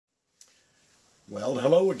Well,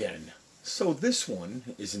 hello again. So this one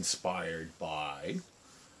is inspired by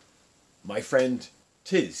my friend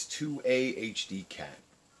Tiz, 2AHD Cat.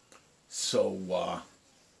 So,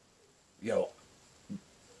 you know,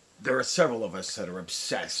 there are several of us that are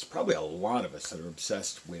obsessed, probably a lot of us that are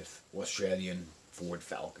obsessed with Australian Ford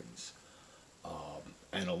Falcons.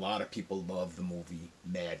 And a lot of people love the movie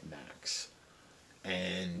Mad Max.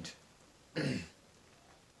 And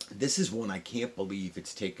this is one I can't believe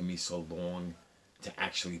it's taken me so long to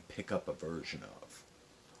actually pick up a version of.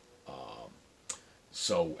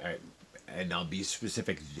 So, and I'll be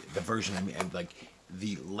specific. The version I mean, like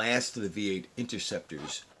the last of the V8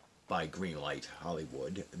 Interceptors by Greenlight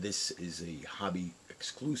Hollywood. This is a hobby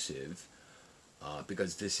exclusive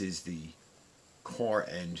because this is the car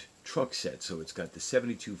and truck set. So it's got the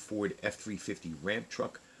 72 Ford F350 ramp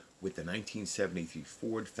truck with the 1973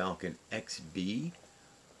 Ford Falcon XB,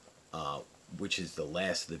 which is the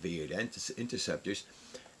last of the V8 Interceptors.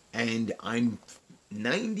 And I'm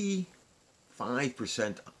 95%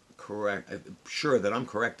 correct, sure that I'm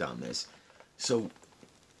correct on this. So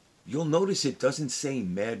you'll notice it doesn't say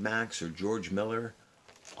Mad Max or George Miller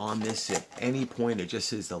on this at any point. It just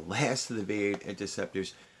says the last of the V8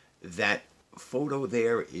 Interceptors. That photo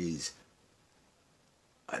there is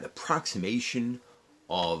an approximation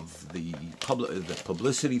of the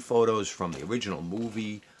publicity photos from the original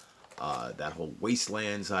movie, that whole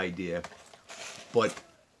Wastelands idea. But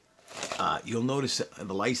you'll notice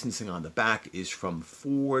the licensing on the back is from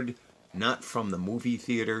Ford, not from the movie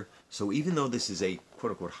theater. So even though this is a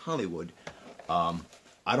quote-unquote Hollywood, I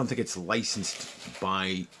don't think it's licensed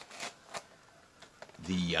by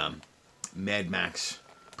the Mad Max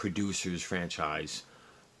producers franchise,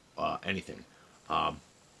 anything.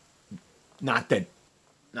 Not that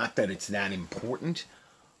it's that important,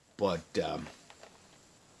 but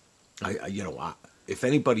if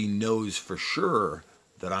anybody knows for sure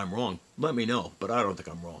that I'm wrong, let me know. But I don't think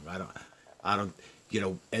I'm wrong. I don't.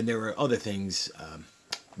 And there are other things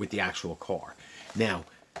with the actual car. Now,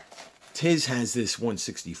 Tiz has this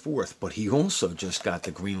 164th, but he also just got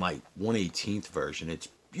the Greenlight 118th version. It's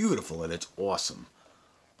beautiful and it's awesome.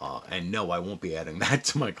 And no, I won't be adding that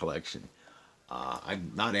to my collection.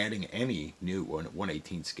 I'm not adding any new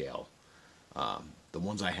 118 scale. The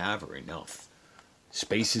ones I have are enough.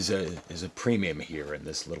 Space is a premium here in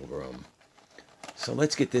this little room. So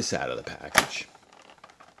let's get this out of the package.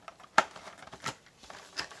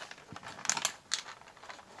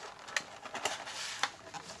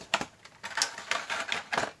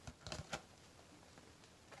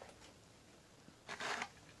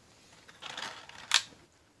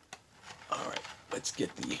 All right, let's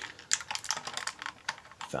get the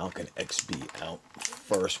Falcon XB out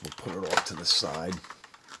first. We'll put it off to the side.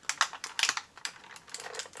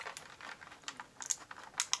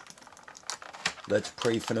 Let's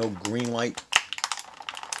pray for no Greenlight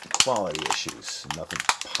quality issues. Nothing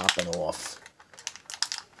popping off.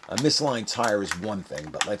 A misaligned tire is one thing,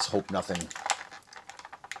 but let's hope nothing.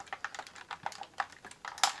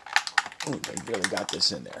 Ooh, they really got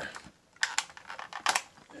this in there.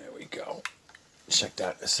 There we go. Check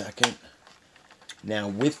that in a second. Now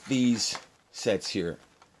with these sets here,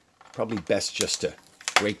 probably best just to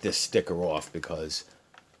break this sticker off because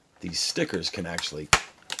these stickers can actually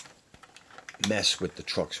mess with the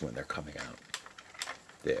trucks when they're coming out.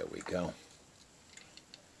 There we go.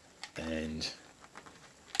 And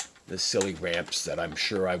the silly ramps that I'm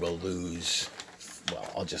sure I will lose. Well,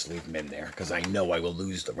 I'll just leave them in there because I know I will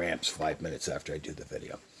lose the ramps 5 minutes after I do the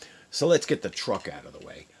video. So let's get the truck out of the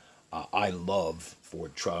way. I love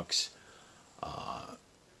Ford trucks,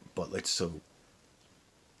 but so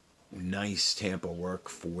nice tamper work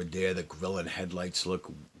Ford there. The grill and headlights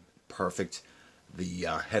look perfect. The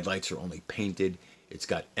headlights are only painted. It's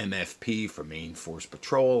got MFP for Main Force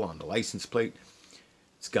Patrol on the license plate.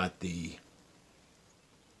 It's got the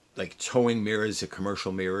towing mirrors, the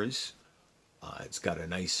commercial mirrors. It's got a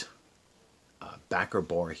nice backer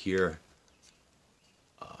bar here.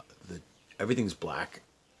 Everything's black.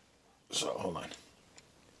 So hold on.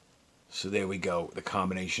 So there we go. The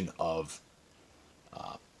combination of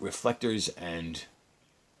reflectors and,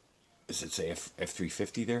 does it say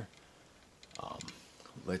F350 there?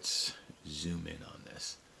 Let's zoom in on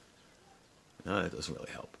this. No, that doesn't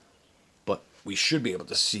really help. But we should be able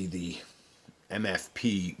to see the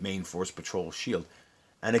MFP Main Force Patrol shield.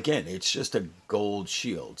 And again, it's just a gold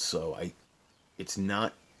shield, so it's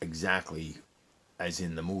not exactly as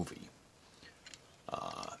in the movie.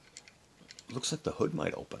 Looks like the hood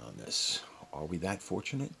might open on this. Are we that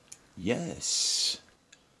fortunate? Yes.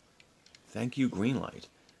 Thank you, Greenlight.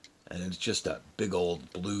 And it's just a big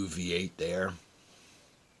old blue V8 there.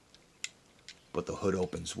 but the hood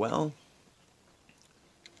opens well.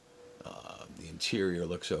 The interior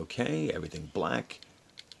looks okay. Everything black.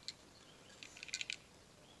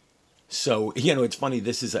 So, you know, it's funny.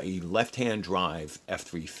 This is a left-hand drive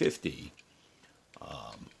F-350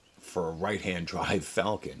 for a right-hand drive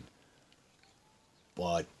Falcon.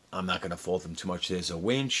 But I'm not going to fault them too much. There's a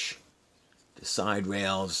winch, the side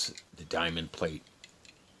rails, the diamond plate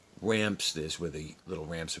ramps. There's where the little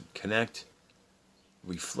ramps would connect.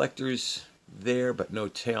 Reflectors there, but no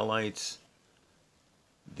taillights.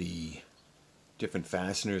 The different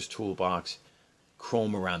fasteners, toolbox,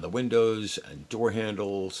 chrome around the windows and door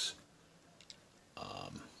handles.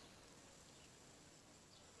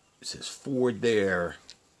 It says Ford there.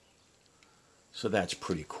 So that's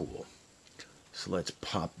pretty cool. So let's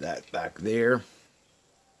pop that back there.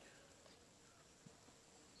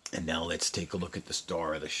 And now let's take a look at the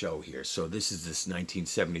star of the show here. So this is this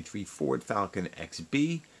 1973 Ford Falcon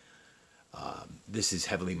XB. This is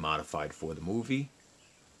heavily modified for the movie.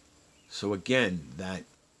 So again, that,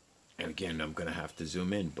 and again, I'm going to have to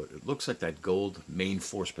zoom in, but it looks like that gold Main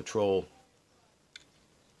Force Patrol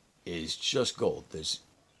is just gold. There's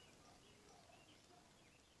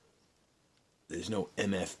no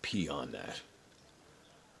MFP on that.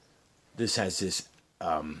 This has this,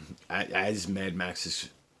 as Mad Max's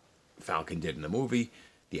Falcon did in the movie,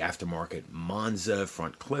 the aftermarket Monza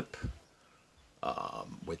front clip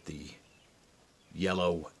with the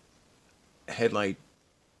yellow headlight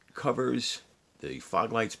covers, the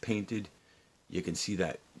fog lights painted. You can see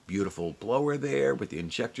that beautiful blower there with the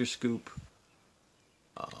injector scoop.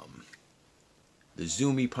 The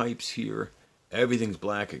zoomy pipes here. Everything's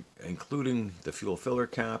black, including the fuel filler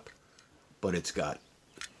cap, but it's got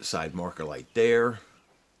side marker light there.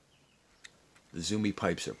 The zoomy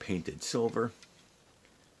pipes are painted silver.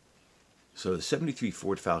 So the 73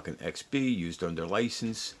 Ford Falcon XB, used under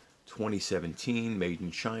license, 2017, made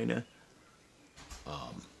in China.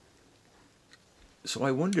 So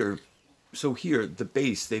I wonder, so here, the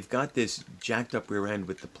base, they've got this jacked up rear end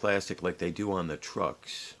with the plastic like they do on the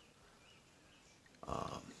trucks.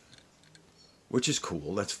 Which is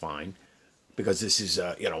cool, that's fine. Because this is,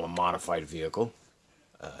 you know, a modified vehicle.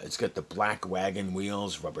 It's got the black wagon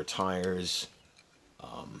wheels, rubber tires.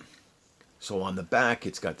 So on the back,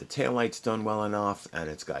 it's got the taillights done well enough, and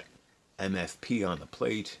it's got MFP on the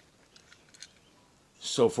plate.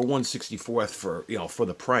 So for 1/64th, for, you know, for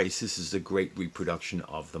the price, this is a great reproduction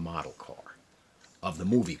of the model car, of the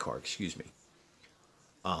movie car, excuse me.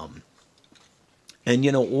 And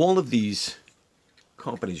you know, all of these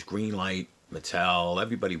companies, Greenlight, Mattel,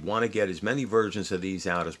 everybody want to get as many versions of these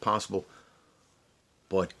out as possible.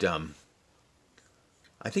 But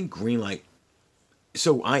I think Greenlight.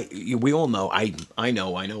 So we all know, I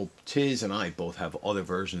know Tiz and I both have other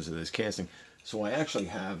versions of this casting. So I actually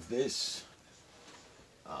have this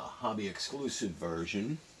hobby exclusive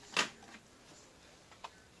version,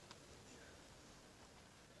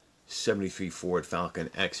 73 Ford Falcon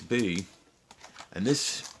XB, and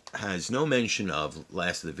this has no mention of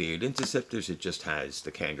Last of the V8 Interceptors. It just has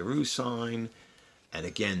the kangaroo sign, and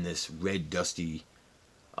again this red dusty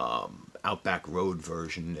Outback Road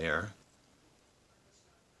version there,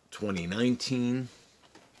 2019.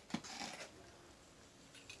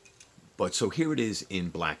 But so here it is in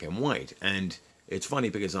black and white, and it's funny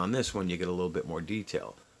because on this one you get a little bit more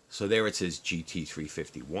detail. So there it says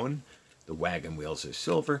GT351. The wagon wheels are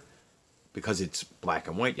silver. Because it's black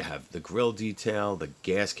and white, you have the grille detail, the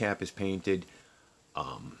gas cap is painted.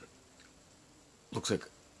 Looks like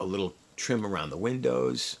a little trim around the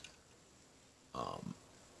windows.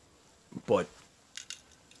 But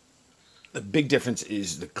the big difference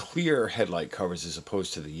is the clear headlight covers as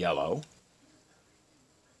opposed to the yellow.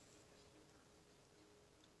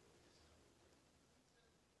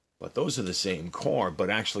 But those are the same car,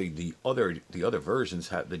 but actually the other versions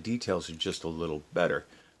have, the details are just a little better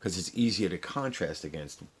because it's easier to contrast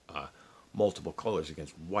against multiple colors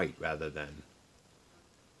against white rather than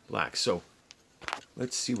black. So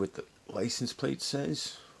let's see what the license plate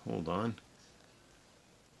says. Hold on.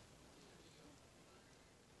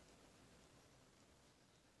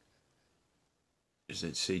 Does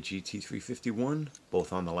it say GT351?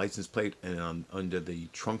 Both on the license plate and under the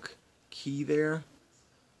trunk key there.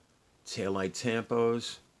 Taillight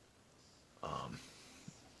tampos.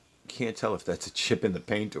 Can't tell if that's a chip in the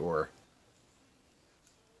paint or...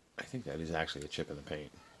 I think that is actually a chip in the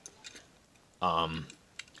paint.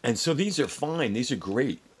 And so these are fine. These are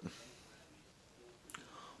great.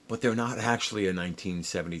 But they're not actually a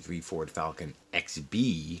 1973 Ford Falcon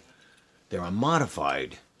XB. They're a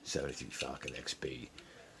modified 73 Falcon XB.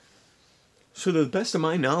 So to the best of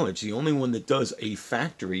my knowledge, the only one that does a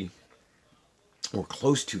factory or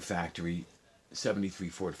close to factory 73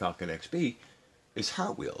 Ford Falcon XB is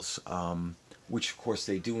Hot Wheels, which of course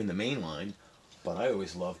they do in the main line, but I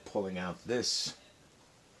always love pulling out this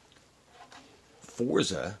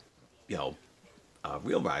Forza, Wheel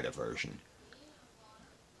Rider version.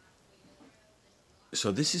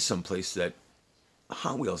 So this is someplace that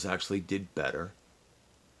Hot Wheels actually did better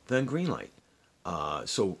than Greenlight.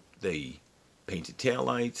 So they painted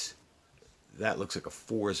taillights. That looks like a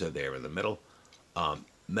Forza there in the middle.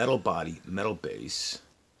 Metal body, metal base.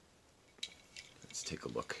 Let's take a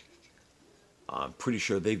look. I'm pretty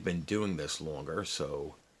sure they've been doing this longer.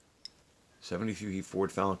 So 73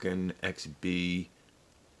 Ford Falcon XB.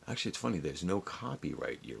 Actually, it's funny. There's no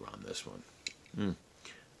copyright year on this one.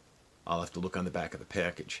 I'll have to look on the back of the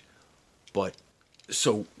package. But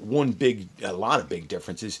so a lot of big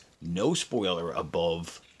differences. No spoiler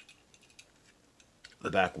above the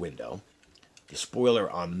back window. The spoiler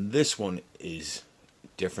on this one is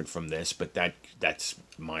different from this, but that's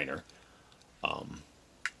minor.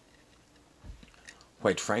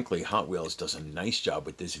 Quite frankly, Hot Wheels does a nice job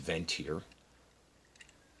with this vent here.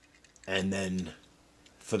 And then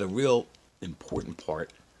for the real important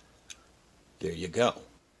part, there you go.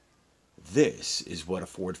 This is what a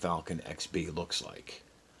Ford Falcon XB looks like,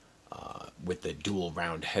 with the dual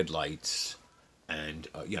round headlights and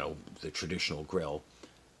the traditional grille.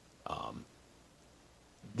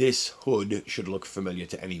 This hood should look familiar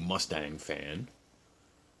to any Mustang fan,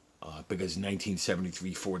 because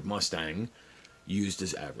 1973 Ford Mustang used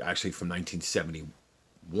as actually from 1971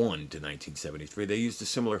 to 1973 they used a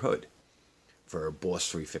similar hood for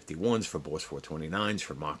Boss 351s, for Boss 429s,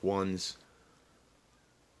 for Mach 1s.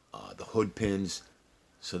 The hood pins.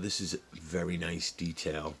 So this is very nice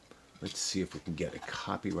detail. Let's see if we can get a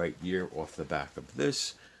copyright year off the back of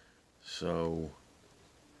this. So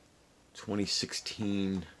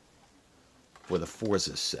 2016 for the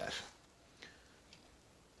Forza set.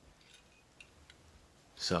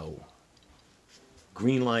 So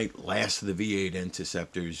Greenlight, last of the V8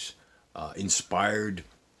 Interceptors, inspired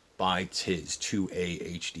by his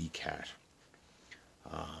 2A HD Cat.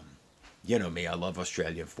 You know me, I love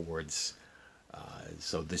Australian Fords.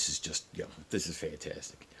 So this is just, this is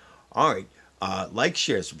fantastic. All right, like,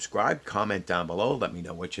 share, subscribe, comment down below. Let me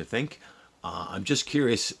know what you think. I'm just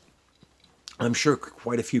curious. I'm sure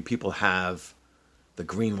quite a few people have the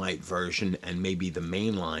Greenlight version and maybe the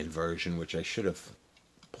mainline version, which I should have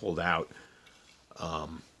pulled out.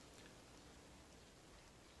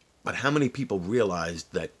 But how many people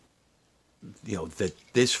realized that, that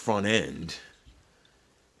this front end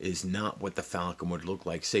is not what the Falcon would look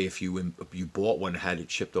like? Say if you bought one and had it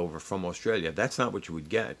shipped over from Australia, that's not what you would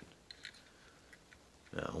get.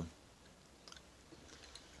 No.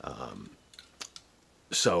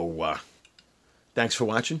 So thanks for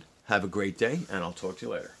watching. Have a great day, and I'll talk to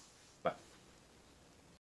you later.